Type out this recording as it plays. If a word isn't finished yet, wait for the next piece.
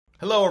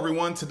Hello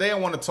everyone, today I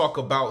want to talk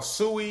about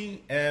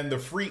SUI and the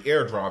free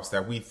airdrops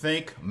that we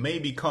think may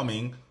be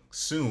coming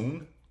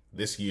soon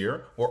this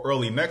year or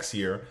early next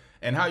year,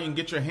 and how you can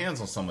get your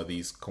hands on some of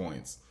these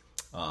coins,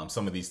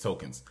 some of these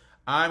tokens.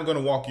 I'm going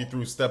to walk you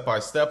through step by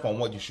step on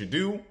what you should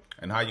do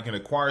and how you can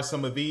acquire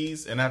some of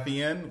these, and at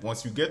the end,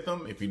 once you get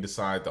them, if you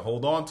decide to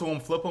hold on to them,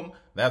 flip them,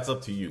 that's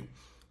up to you.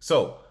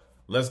 So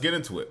let's get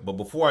into it. But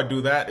before I do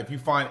that, if you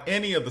find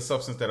any of the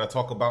substance that I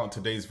talk about in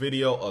today's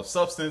video of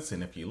substance,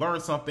 and if you learn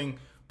something,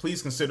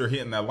 please consider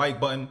hitting that like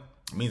button.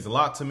 It means a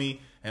lot to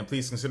me. And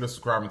please consider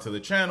subscribing to the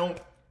channel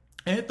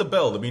and hit the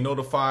bell to be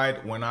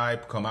notified when I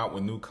come out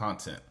with new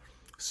content.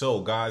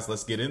 So guys,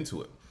 let's get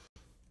into it.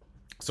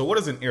 So what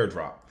is an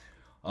airdrop?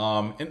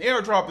 An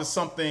airdrop is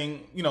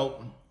something,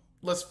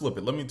 let's flip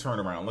it. Let me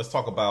turn around. Let's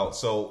talk about,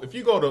 so if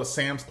you go to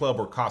Sam's Club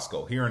or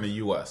Costco here in the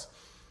US,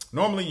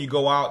 normally you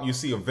go out, you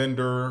see a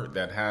vendor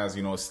that has,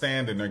 a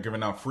stand and they're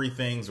giving out free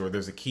things, or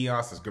there's a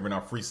kiosk that's giving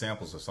out free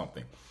samples or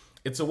something.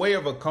 It's a way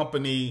of a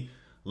company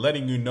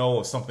letting you know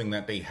of something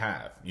that they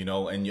have,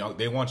 and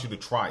they want you to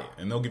try it,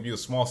 and they'll give you a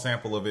small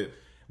sample of it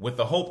with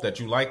the hope that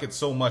you like it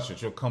so much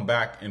that you'll come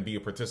back and be a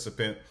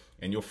participant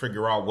and you'll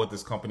figure out what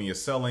this company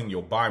is selling.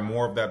 You'll buy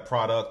more of that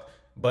product,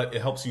 but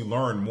it helps you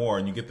learn more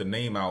and you get the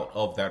name out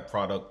of that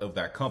product of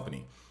that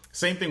company.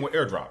 Same thing with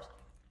airdrops.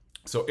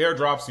 So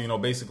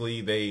airdrops,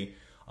 basically they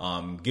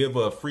give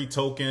a free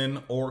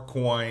token or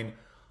coin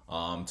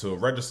to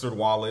registered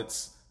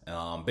wallets.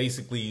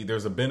 Basically,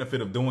 there's a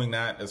benefit of doing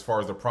that as far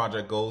as the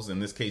project goes. In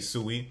this case,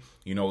 SUI,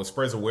 it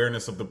spreads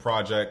awareness of the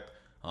project,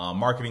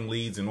 marketing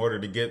leads. In order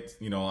to get,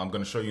 I'm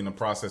going to show you in the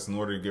process, in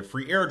order to get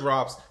free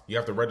airdrops, you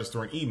have to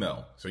register an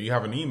email. So you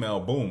have an email,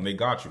 boom, they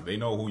got you. They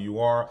know who you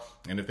are.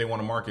 And if they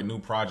want to market new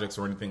projects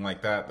or anything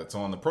like that that's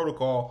on the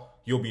protocol,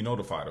 you'll be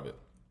notified of it.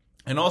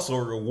 And also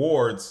it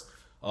rewards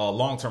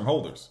long-term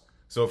holders.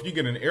 So if you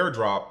get an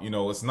airdrop,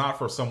 it's not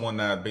for someone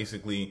that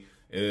basically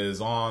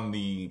is on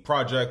the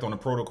project, on the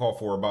protocol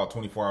for about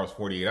 24 hours,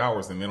 48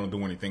 hours, and they don't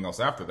do anything else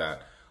after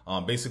that.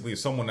 Basically,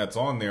 it's someone that's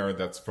on there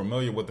that's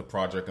familiar with the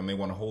project and they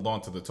want to hold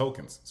on to the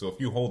tokens. So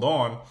if you hold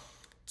on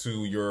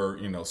to your,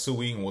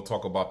 SUI, and we'll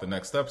talk about the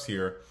next steps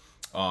here,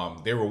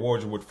 they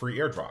reward you with free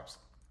airdrops.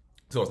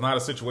 So it's not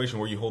a situation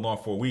where you hold on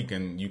for a week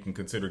and you can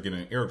consider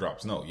getting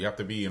airdrops. No, you have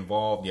to be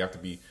involved. You have to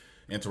be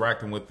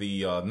interacting with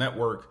the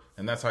network,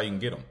 and that's how you can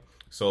get them.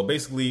 So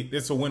basically,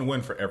 it's a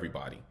win-win for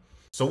everybody.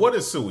 So what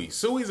is SUI?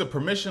 SUI is a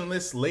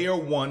permissionless layer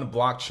 1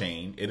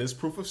 blockchain. It is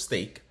proof of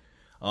stake.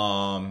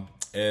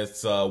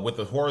 It's with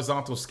a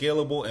horizontal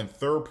scalable and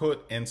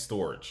throughput and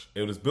storage.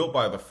 It was built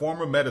by the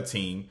former Meta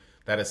team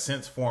that has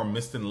since formed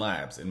Miston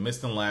Labs, and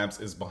Miston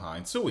Labs is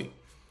behind SUI.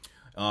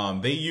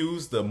 They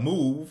use the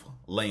Move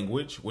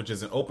language, which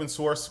is an open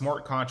source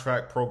smart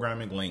contract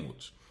programming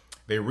language.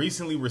 They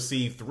recently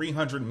received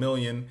 $300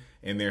 million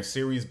in their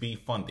Series B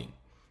funding.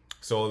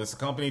 So it's a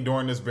company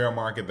during this bear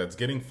market that's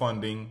getting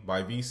funding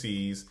by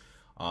VCs,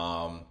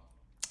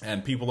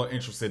 and people are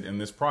interested in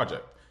this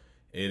project.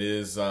 It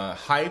is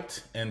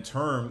hyped and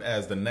termed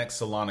as the next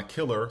Solana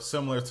killer,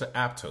 similar to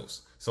Aptos.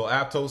 So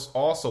Aptos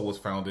also was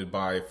founded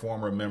by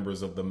former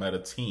members of the Meta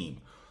team,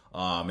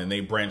 and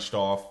they branched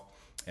off,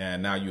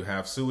 and now you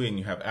have SUI and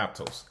you have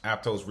Aptos.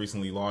 Aptos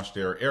recently launched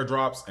their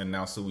airdrops, and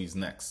now SUI's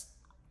next,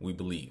 we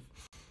believe.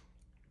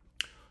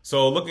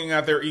 So looking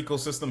at their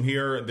ecosystem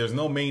here, there's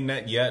no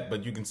mainnet yet,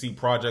 but you can see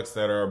projects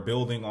that are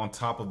building on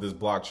top of this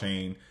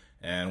blockchain.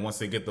 And once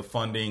they get the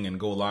funding and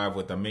go live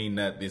with the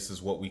mainnet, this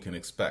is what we can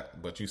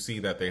expect. But you see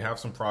that they have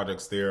some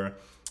projects there.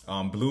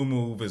 Blue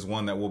Move is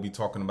one that we'll be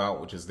talking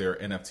about, which is their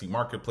NFT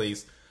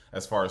marketplace,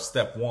 as far as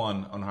step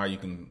 1 on how you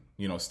can,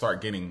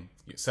 start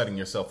setting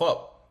yourself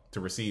up to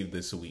receive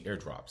the SUI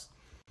airdrops.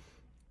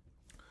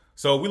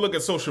 So we look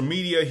at social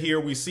media here,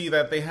 we see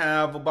that they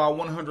have about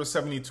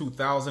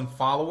 172,000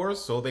 followers.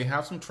 So they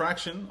have some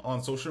traction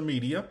on social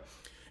media.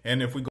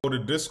 And if we go to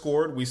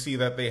Discord, we see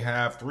that they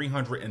have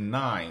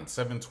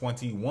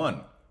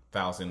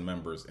 721,000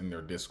 members in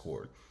their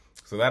Discord.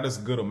 So that is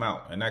a good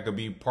amount. And that could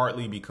be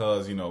partly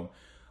because,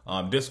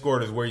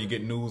 Discord is where you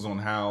get news on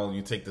how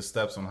you take the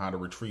steps on how to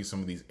retrieve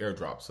some of these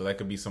airdrops. So that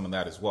could be some of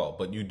that as well.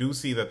 But you do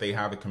see that they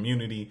have a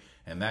community,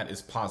 and that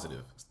is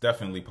positive. It's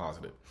definitely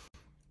positive.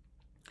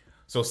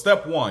 So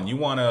step 1, you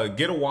want to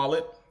get a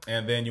wallet,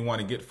 and then you want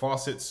to get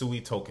Faucet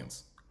SUI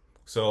tokens.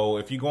 So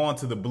if you go on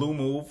to the Blue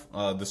Move,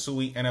 the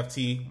SUI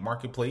NFT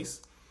marketplace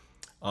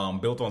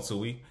built on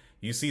SUI,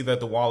 you see that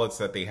the wallets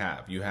that they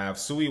have. You have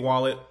SUI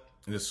wallet,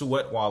 the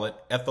Suet wallet,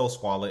 Ethos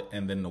wallet,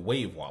 and then the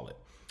Wave wallet.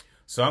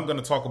 So I'm going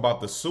to talk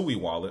about the SUI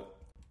wallet,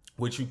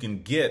 which you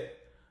can get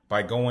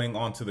by going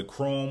onto the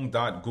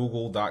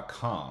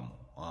chrome.google.com,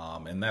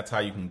 and that's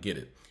how you can get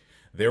it.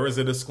 There is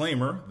a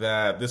disclaimer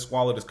that this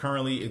wallet is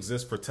currently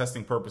exists for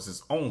testing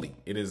purposes only.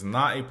 It is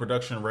not a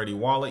production ready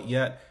wallet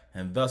yet,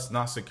 and thus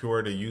not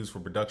secure to use for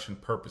production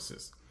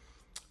purposes.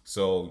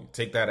 So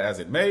take that as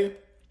it may.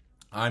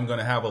 I'm going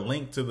to have a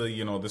link to the,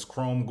 this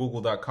Chrome,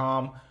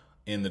 google.com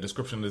in the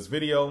description of this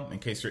video in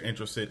case you're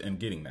interested in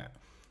getting that.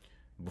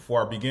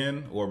 Before I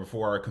begin, or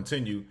before I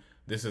continue,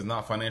 this is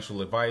not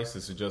financial advice.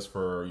 This is just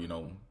for,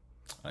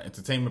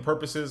 entertainment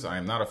purposes. I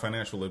am not a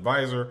financial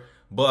advisor,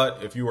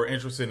 but if you are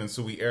interested in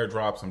SUI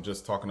airdrops, I'm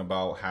just talking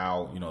about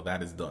how,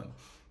 that is done.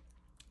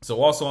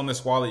 So also on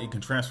this wallet, you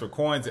can transfer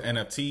coins and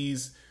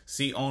NFTs,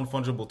 see own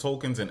fungible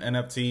tokens and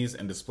NFTs,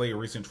 and display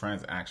recent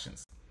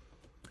transactions.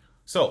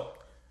 So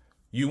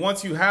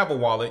once you have a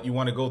wallet, you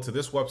want to go to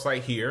this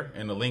website here,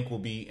 and the link will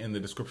be in the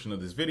description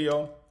of this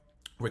video.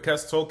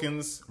 Request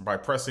tokens by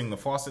pressing the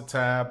faucet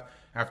tab.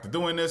 After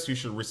doing this, you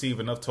should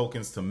receive enough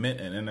tokens to mint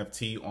an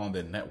NFT on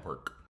the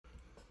network.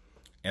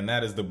 And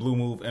that is the Blue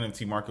Move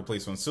NFT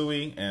marketplace on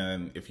SUI.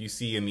 And if you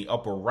see in the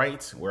upper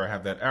right where I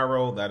have that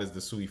arrow, that is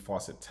the SUI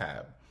faucet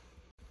tab.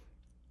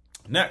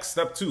 Next,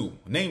 step 2,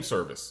 name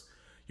service.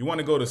 You want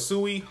to go to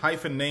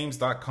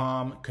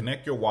sui-names.com,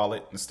 connect your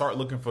wallet, and start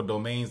looking for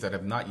domains that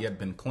have not yet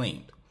been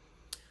claimed.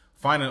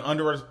 Find an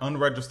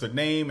unregistered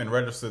name and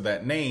register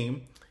that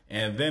name,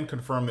 and then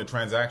confirm the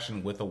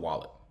transaction with a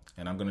wallet.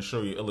 And I'm going to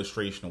show you an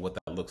illustration of what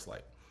that looks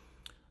like.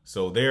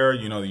 So there,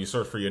 you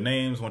search for your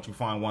names. Once you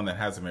find one that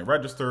hasn't been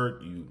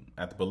registered,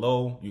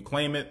 below, you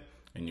claim it,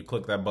 and you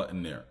click that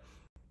button there.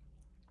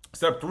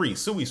 Step 3,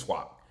 SUI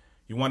swap.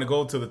 You want to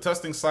go to the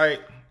testing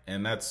site,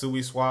 and that's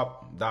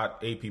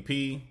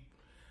suiswap.app.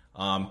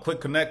 Click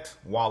connect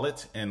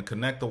wallet and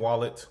connect the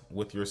wallet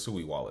with your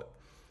SUI wallet.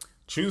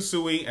 Choose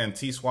SUI and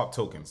T-swap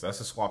tokens. That's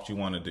the swaps you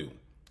want to do.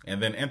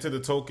 And then enter the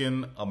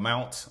token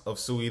amount of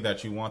SUI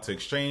that you want to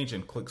exchange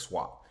and click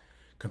swap.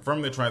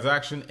 Confirm the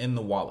transaction in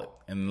the wallet.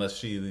 And let's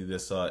see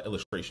this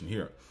illustration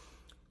here.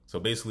 So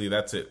basically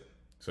that's it.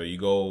 So you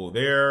go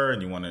there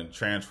and you want to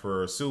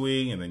transfer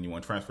SUI, and then you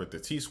want to transfer it to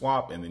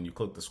T-swap, and then you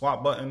click the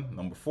swap button,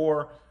 number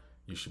 4,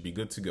 you should be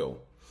good to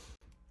go.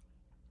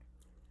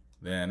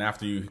 Then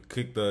after you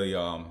click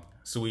the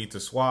SUI to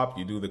swap,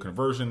 you do the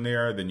conversion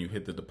there, then you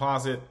hit the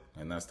deposit,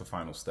 and that's the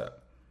final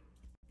step.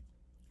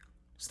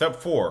 Step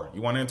 4,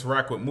 you want to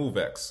interact with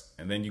MoveX,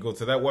 and then you go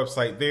to that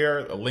website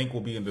there. A link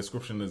will be in the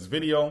description of this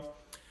video.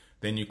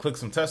 Then you click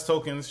some test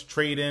tokens,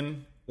 trade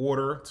in,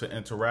 order to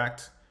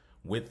interact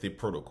with the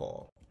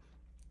protocol.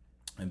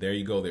 And there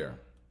you go there.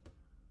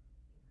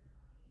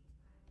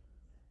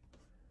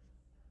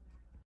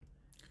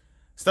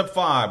 Step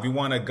 5, you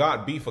want a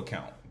Got Beef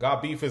account.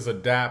 Got Beef is a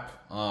dApp.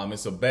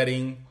 It's a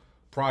betting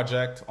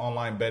project,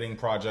 online betting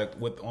project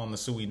on the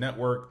SUI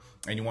network,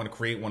 and you want to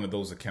create one of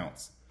those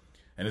accounts.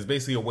 And it's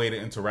basically a way to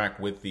interact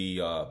with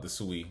the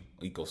SUI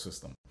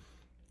ecosystem.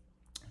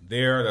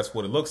 There, that's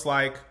what it looks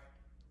like.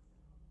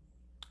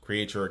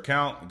 Create your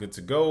account, good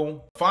to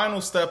go.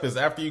 Final step is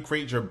after you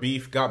create your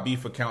Got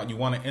Beef account, you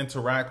want to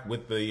interact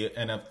with the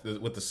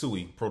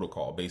SUI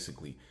protocol,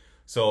 basically.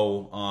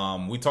 So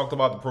we talked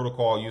about the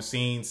protocol. You've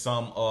seen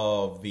some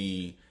of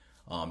the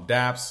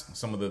dApps,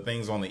 some of the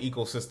things on the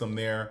ecosystem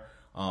there.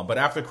 But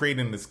after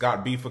creating this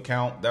Got Beef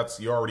account,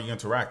 you're already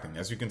interacting.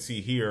 As you can see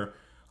here,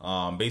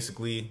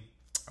 basically,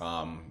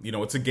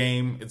 it's a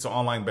game. It's an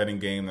online betting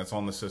game that's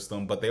on the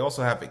system. But they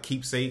also have a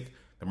Keepsake,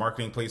 the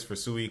marketing place for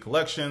SUI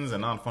collections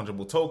and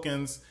non-fungible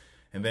tokens.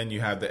 And then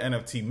you have the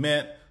NFT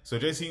mint. So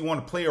JC, you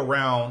want to play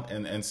around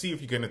and see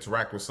if you can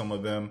interact with some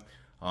of them.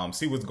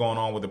 See what's going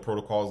on with the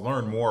protocols,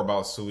 learn more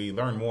about SUI,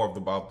 learn more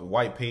about the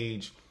white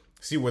page,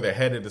 see where they're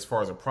headed as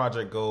far as the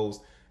project goes,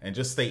 and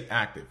just stay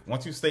active.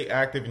 Once you stay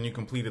active and you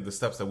completed the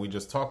steps that we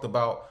just talked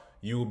about,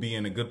 you will be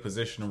in a good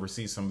position to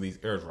receive some of these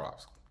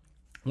airdrops.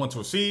 Once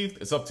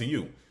received, it's up to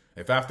you.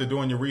 If after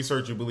doing your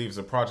research, you believe it's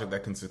a project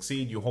that can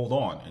succeed, you hold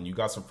on and you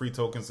got some free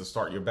tokens to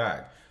start your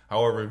bag.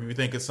 However, if you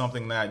think it's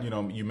something that,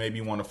 you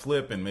maybe want to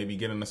flip and maybe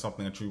get into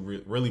something that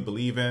you really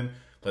believe in,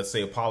 let's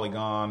say a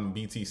Polygon,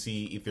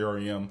 BTC,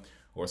 Ethereum,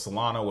 or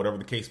Solana, whatever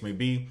the case may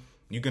be,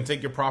 you can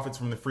take your profits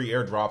from the free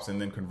airdrops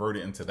and then convert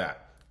it into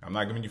that. I'm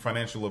not giving you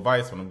financial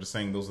advice, but I'm just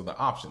saying those are the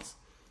options.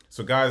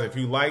 So guys, if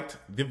you liked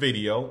the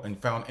video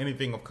and found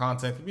anything of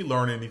content, if you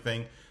learned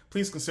anything,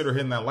 please consider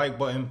hitting that like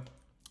button,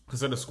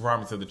 consider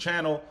subscribing to the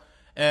channel,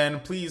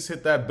 and please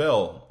hit that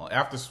bell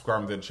after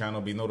subscribing to the channel,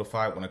 be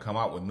notified when I come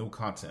out with new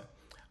content.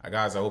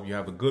 Guys, I hope you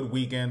have a good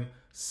weekend,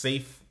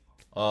 safe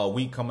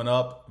week coming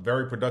up,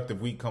 very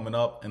productive week coming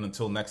up, and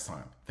until next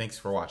time, thanks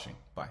for watching.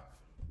 Bye.